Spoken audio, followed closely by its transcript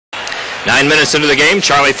9 minutes into the game,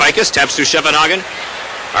 Charlie Ficus taps through Schevenhagen.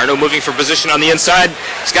 Arno moving for position on the inside.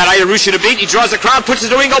 He's got Iarusha to beat. He draws the crowd, puts it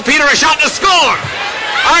to Ingo Peter, a shot and a score!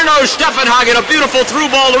 Arno Schevenhagen, a beautiful through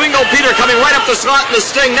ball to Ingo Peter, coming right up the slot, and the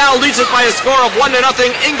Sting now leads it by a score of 1-0.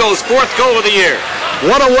 Ingo's 4th goal of the year.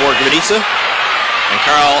 What a for Gvanica. And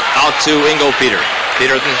Carl out to Ingo Peter.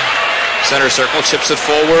 Peter in the center circle, chips it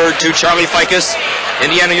forward to Charlie Ficus.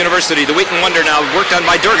 Indiana University, the Wheaton Wonder now worked on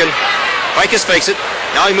by Durgan. Ficus fakes it.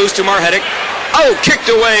 Now he moves to Marhetic. Oh, kicked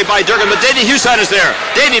away by Durgan, but Davey Huson is there.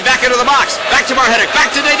 Davey back into the box. Back to Marhetic.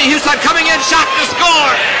 Back to Davey Huson, coming in, shot to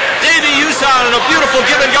score. Davey Huson, a beautiful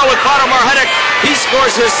give and go with Pato Marhetic. He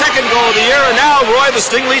scores his 2nd goal of the year, and now Roy, the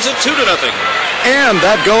Sting leads it 2-0. And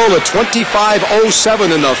that goal at 25:07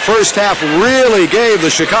 in the first half really gave the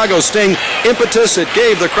Chicago Sting impetus. It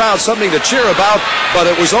gave the crowd something to cheer about, but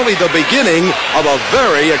it was only the beginning of a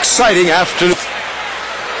very exciting afternoon.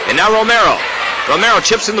 And now Romero. Romero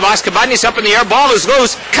chips in the box. Cabañas up in the air. Ball is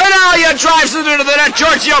loose. Canaglia drives it into the net.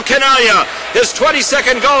 Giorgio Canaglia, his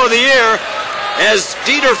 22nd goal of the year. As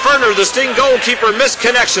Dieter Ferner, the Sting goalkeeper, missed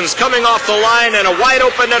connections coming off the line, and a wide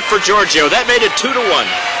open net for Giorgio. That made it 2-1.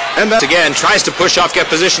 And that again tries to push off,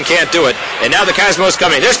 get position, can't do it. And now the Cosmos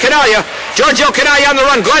coming. There's Canaglia. Giorgio Canaglia on the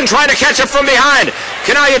run. Glenn trying to catch up from behind.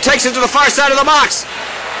 Canaglia takes it to the far side of the box.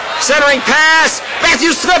 Centering pass.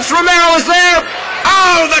 Matthew slips. Romero is there.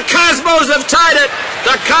 Oh, the Cosmos have tied it.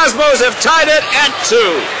 The Cosmos have tied it at 2.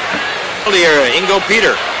 Here, Ingo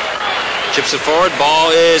Peter chips it forward.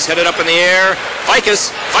 Ball is headed up in the air.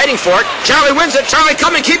 Ficus fighting for it. Charlie wins it. Charlie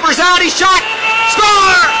coming. Keeper's out. He shot.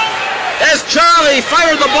 Score! As Charlie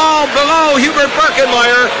fired the ball below Hubert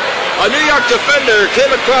Birkenmeyer, a New York defender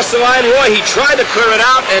came across the line. Roy, he tried to clear it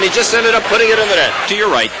out, and he just ended up putting it in the net. To your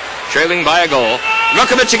right, trailing by a goal.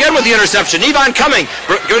 Rukovic again with the interception. Ivan coming.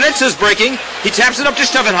 Granitsa's breaking. He taps it up to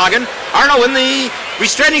Schevenhagen. Arno in the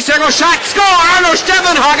restraining circle. Shot. Score! Arno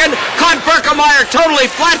Schevenhagen caught Birkenmeyer totally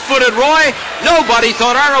flat-footed, Roy. Nobody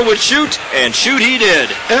thought Arno would shoot, and shoot he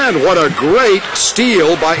did. And what a great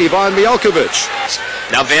steal by Ivan Mielkovic.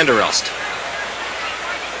 Now Van der Elst.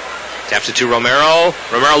 Taps it to Romero.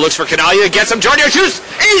 Romero looks for Canaglia. Gets him. Giorgio shoots.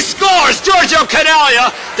 He scores! Giorgio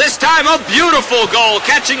Canaglia. This time a beautiful goal.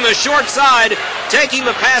 Catching the short side. Taking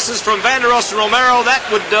the passes from Van der Elst and Romero. That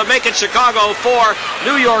would make it Chicago 4,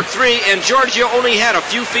 New York 3. And Giorgio only had a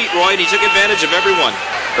few feet, Roy, and he took advantage of every one.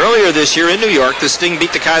 Earlier this year in New York, the Sting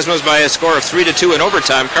beat the Cosmos by a score of 3-2 in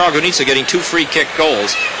overtime. Carl Gvanica getting 2 free kick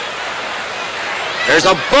goals. There's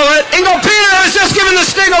a bullet. Ingo Peter has just given the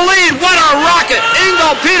Sting a lead. What a rocket.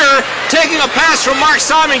 Ingo Peter taking a pass from Mark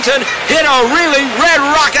Symington, hit a really red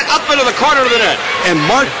rocket up into the corner of the net. And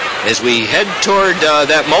Mark, as we head toward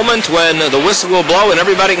that moment when the whistle will blow and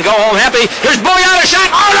everybody can go home happy, here's Bojan, a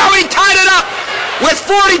shot. Oh no, he tied it up with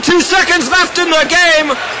 42 seconds left in the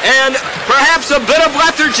game, and perhaps a bit of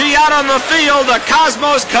lethargy out on the field. The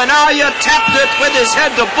Cosmos, Canaglia tapped it with his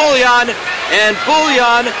head to Bojan, and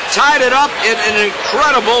Bojan tied it up in an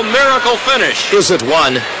incredible miracle finish. Is it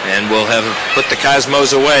one? And we'll have put the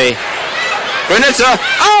Cosmos away. Granitsa,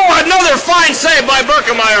 oh, another fine save by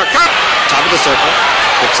Birkenmeyer. Top of the circle,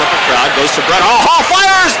 picks up a crowd, goes to Brett Hall. Hall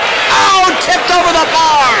fires! Oh, tipped over the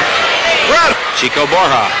bar! Brett. Chico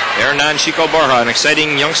Borja, Hernan Chico Borja, an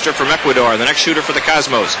exciting youngster from Ecuador, the next shooter for the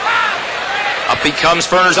Cosmos. Up he comes,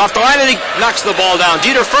 Ferner's off the line, and he knocks the ball down.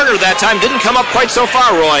 Dieter Ferner that time didn't come up quite so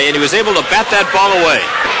far, Roy, and he was able to bat that ball away.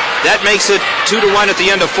 That makes it 2-1 at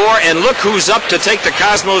the end of 4, and look who's up to take the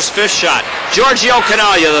Cosmos' 5th shot. Giorgio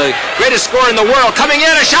Canaglia, the greatest scorer in the world, coming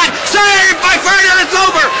in, a shot, saved by Ferner, it's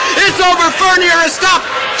over! It's over, Fernier is stopped!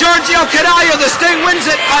 Giorgio Canaglia, the Sting wins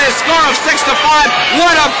it by a score of 6-5.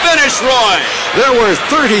 What a finish, Roy! There were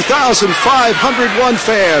 30,501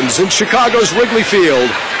 fans in Chicago's Wrigley Field.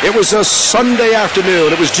 It was a Sunday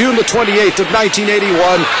afternoon. It was June the 28th of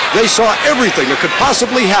 1981. They saw everything that could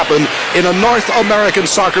possibly happen in a North American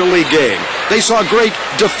Soccer League game. They saw great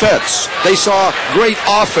defense. They saw great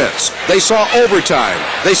offense. They saw overtime.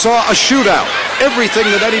 They saw a shootout. Everything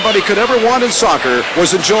that anybody could ever want in soccer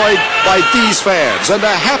was enjoyed by these fans. And the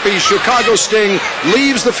happy Chicago Sting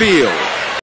leaves the field.